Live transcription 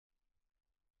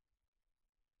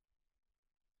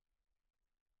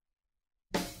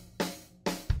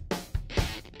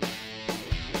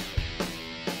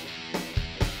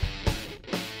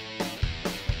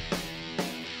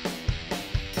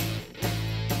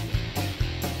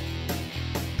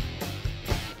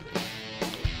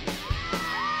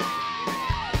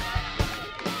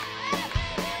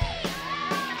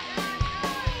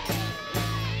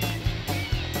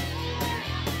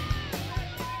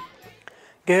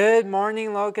Good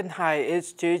morning, Logan High.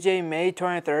 It's Tuesday, May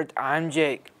 23rd. I'm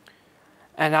Jake.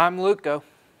 And I'm Luca.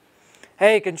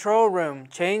 Hey, control room,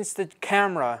 change the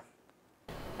camera.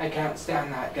 I can't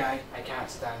stand that guy. I can't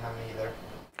stand him either.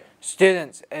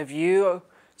 Students, if you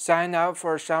sign up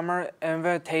for summer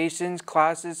invitations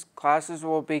classes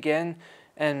will begin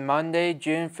on Monday,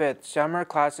 June 5th. Summer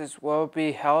classes will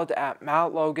be held at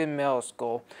Mount Logan Middle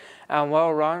School and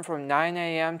will run from 9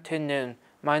 a.m. to noon,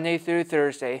 Monday through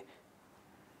Thursday.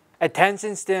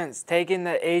 Attention students taking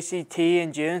the ACT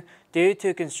in June. Due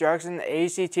to construction, the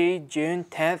ACT June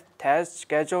 10th test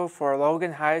scheduled for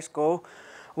Logan High School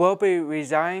will be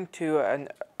resigned to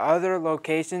other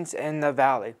locations in the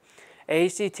valley.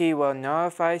 ACT will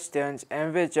notify students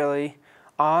individually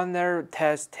on their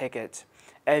test tickets.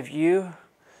 If you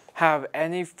have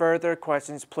any further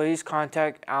questions, please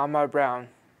contact Alma Brown.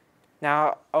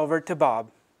 Now over to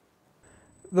Bob.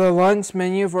 The lunch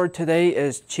menu for today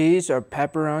is cheese or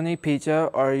pepperoni pizza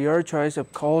or your choice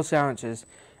of cold sandwiches.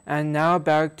 And now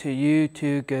back to you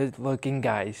two good-looking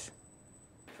guys.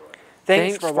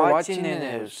 Thanks for watching the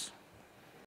news.